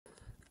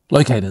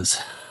Locators,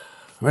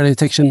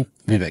 Radiodetection,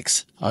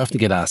 Vivax. I often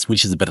get asked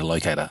which is a better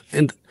locator,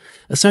 and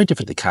it's no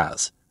different to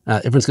cars.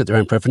 Everyone's got their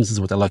own preferences,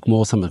 what they like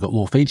more. Some have got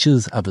more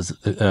features, others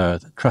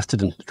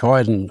trusted and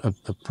tried and have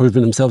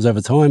proven themselves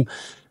over time.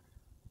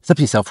 It's up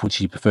to yourself which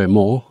you prefer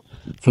more.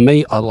 For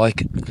me, I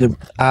like the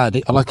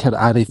RD. I like how the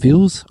RD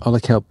feels. I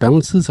like how it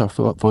balances. I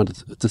find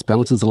this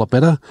balances a lot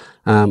better,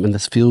 and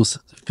this feels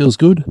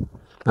good.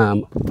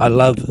 I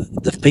love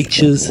the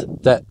features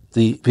that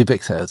the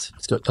Vivax has.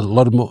 It's got a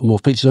lot of more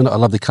features on it. I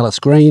love the color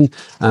screen,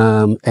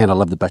 and I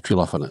love the battery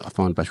life on it. I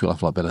find battery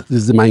life a lot better. This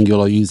is the main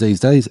girl I use these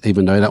days,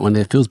 even though that one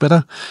there feels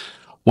better.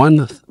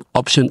 One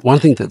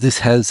thing that this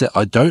has that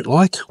I don't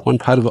like, one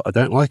part of it I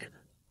don't like,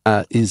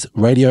 is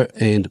radio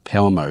and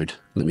power mode.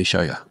 Let me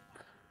show you.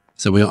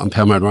 So we're on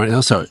power mode right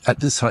now. So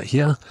at this site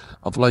here,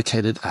 I've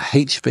located a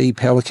HV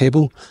power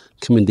cable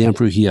coming down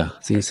through here.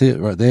 So you can see it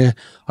right there.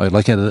 I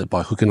located it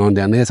by hooking on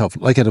down there. So I've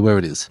located where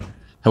it is.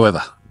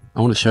 However,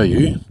 I want to show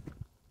you.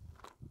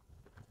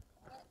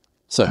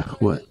 So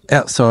we're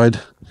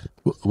outside,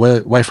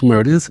 we're away from where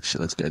it is.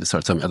 Let's go this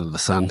side so I'm out of the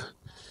sun.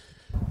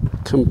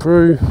 Come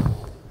through.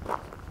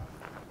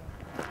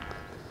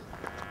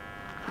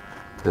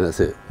 And that's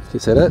it. Can you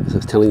see that? So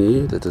it's telling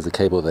you that there's a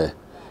cable there.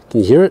 Can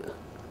you hear it?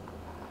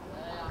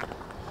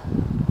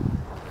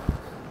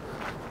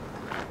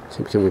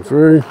 Keep coming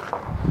through.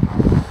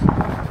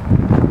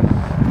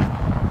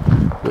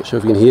 Not sure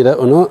if you can hear that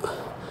or not.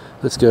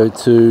 Let's go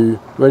to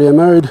radio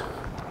mode.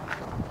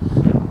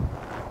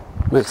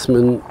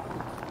 Maximum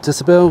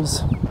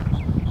decibels.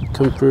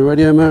 Come through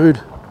radio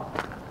mode.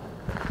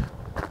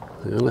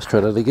 And let's try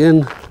that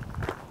again.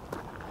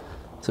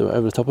 So we're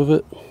over the top of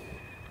it.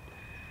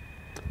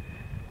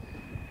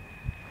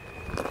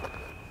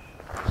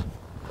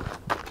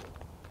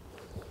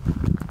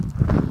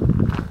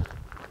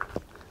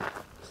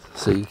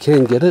 So you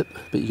can get it,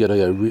 but you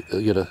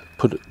gotta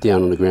put it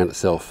down on the ground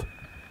itself.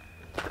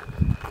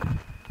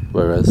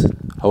 Whereas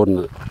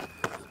holding it,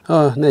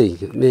 now you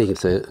can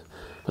see it.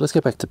 But let's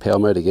go back to power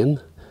mode again.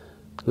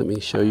 Let me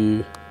show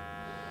you.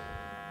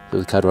 There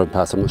was a car driving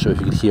past. I'm not sure if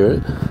you could hear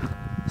it.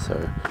 So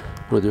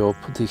what I'll do, I'll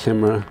put the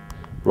camera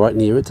right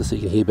near it just so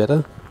you can hear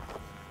better.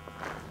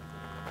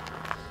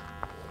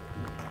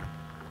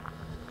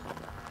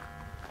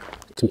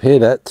 Compare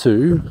that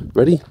to,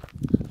 ready?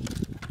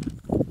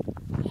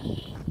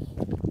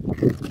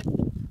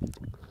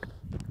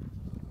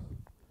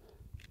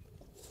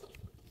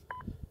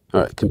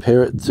 Alright,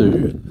 compare it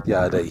to the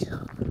RD.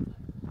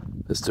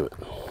 Let's do it.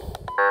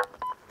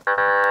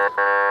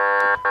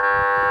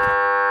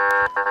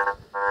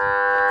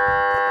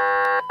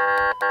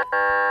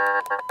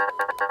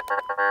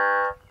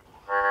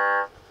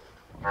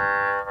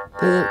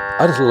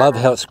 I just love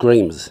how it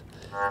screams.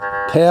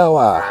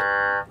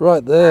 Power!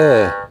 Right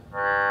there.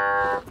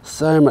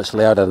 So much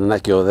louder than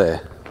that girl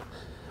there.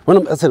 When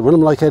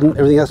I'm locating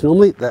everything else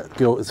normally, that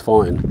girl is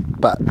fine.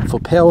 But for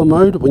power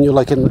mode, when you're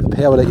locating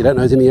power that you don't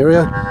know is in the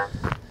area,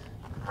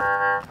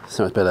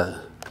 so much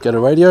better. Go to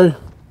radio,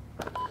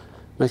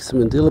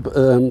 maximum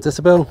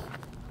decibel,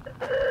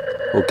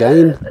 or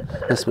gain,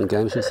 maximum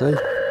gain I should say.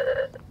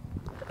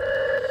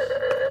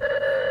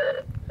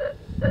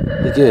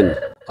 Again,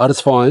 I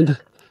just find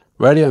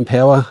radio and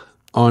power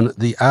on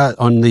the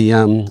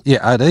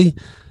RD,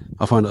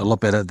 I find it a lot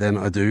better than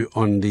I do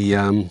on the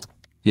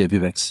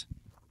Vivax.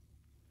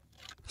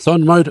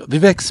 Sun mode,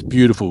 Vivax,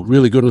 beautiful,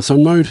 really good on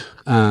sun mode,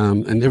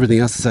 and everything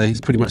else to say is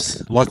pretty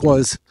much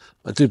likewise.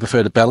 I do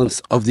prefer the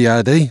balance of the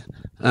RD,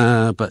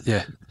 but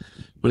yeah,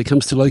 when it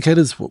comes to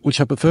locators,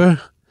 which I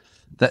prefer,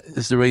 that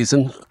is the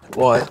reason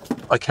why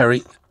I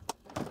carry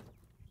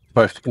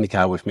both in the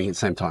car with me at the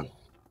same time.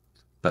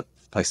 But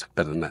tastes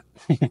better than that.